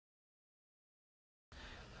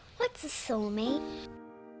What's a soulmate?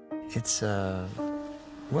 It's,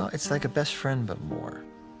 well, it's like a best friend, but more.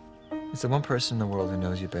 It's the one person in the world who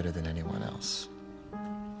knows you better than anyone else.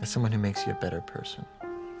 It's someone who makes you a better person.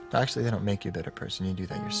 Actually, they don't make you a better person. You do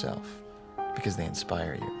that yourself because they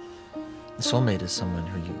inspire you. The soulmate is someone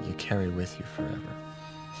who you carry with you forever.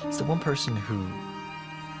 It's the one person who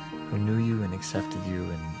knew you and accepted you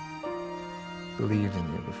and believed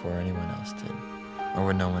in you before anyone else did, or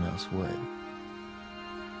when no one else would.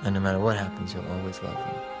 And no matter what happens, you'll always love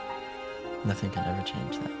them. Nothing can ever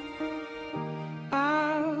change that.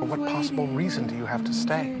 What possible reason do you have to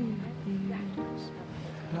stay?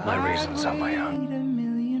 My reasons are my own.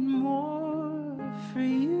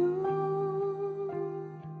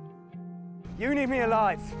 You need me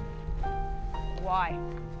alive. Why?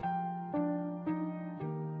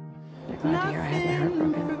 You're glad to hear I had my heart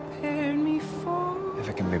broken. If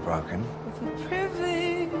it can be broken,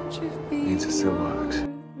 it means it still works.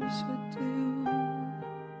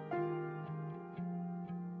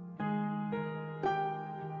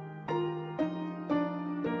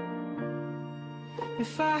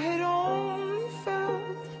 If I had only felt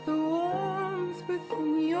the warmth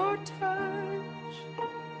within your touch,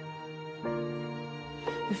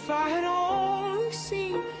 if I had only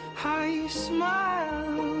seen how you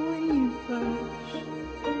smile when you blush,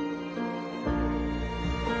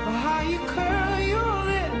 or how you curl your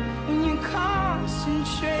lip when you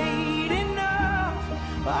concentrate enough,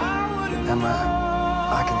 I would have Emma,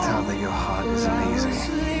 I can tell that your heart isn't easy,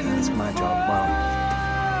 and it's my job, well,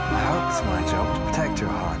 I hope it's my job to protect your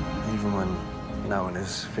heart, even when no one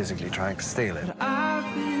is physically trying to steal it.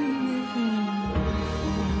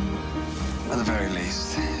 At the very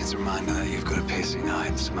least, it's a reminder that you've got a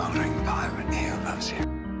piercing-eyed, smoldering pirate here who loves you.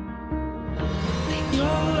 your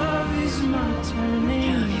love is my turning.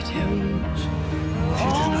 I love you too.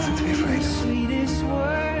 There's nothing to be afraid of. Sweetest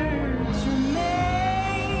words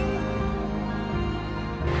remain.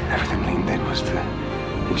 Everything Lean did was to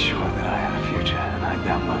ensure that I had a future, and I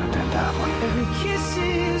damn well intend to have one. Every kiss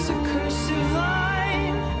is a cursive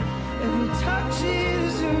line. Every touch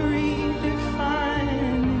is a redefining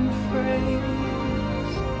phrase.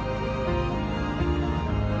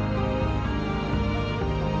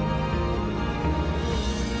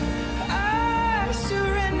 I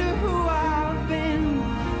surrender who I've been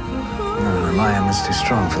for who No, my Emma's too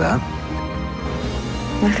strong for that.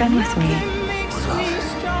 Move in with me. makes me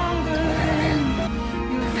stronger than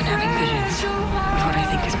I've been having visions of what I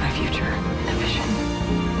think is my future. A vision.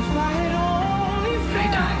 if I had only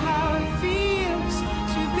felt die? how it feels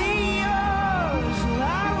to be yours, well,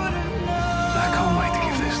 I would have known. I can't wait to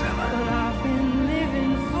give this to Emma. But I've been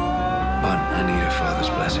living for. But I need her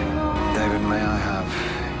father's blessing. David, may I have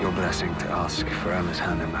your blessing to ask for Emma's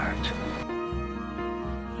hand in marriage?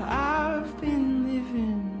 I've been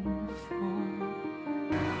living for.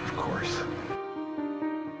 Of course.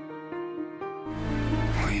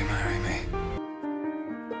 Will you marry me?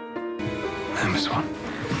 Emma Swan.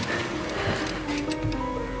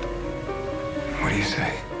 What do you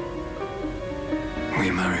say? Will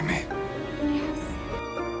you marry me?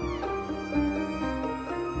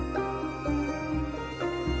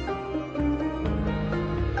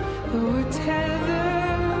 We're tethered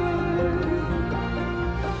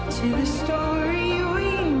to the story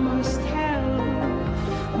we must tell.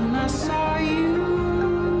 When I saw you,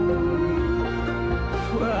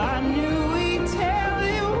 well, I knew we'd tell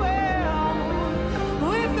it well.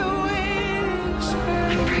 With a whisper,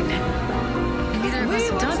 I'm pregnant. Neither of us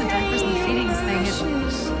have done the diapers and the feedings thing.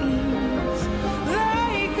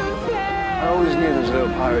 like a I always knew there was a little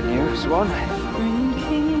pirate in you, Swan.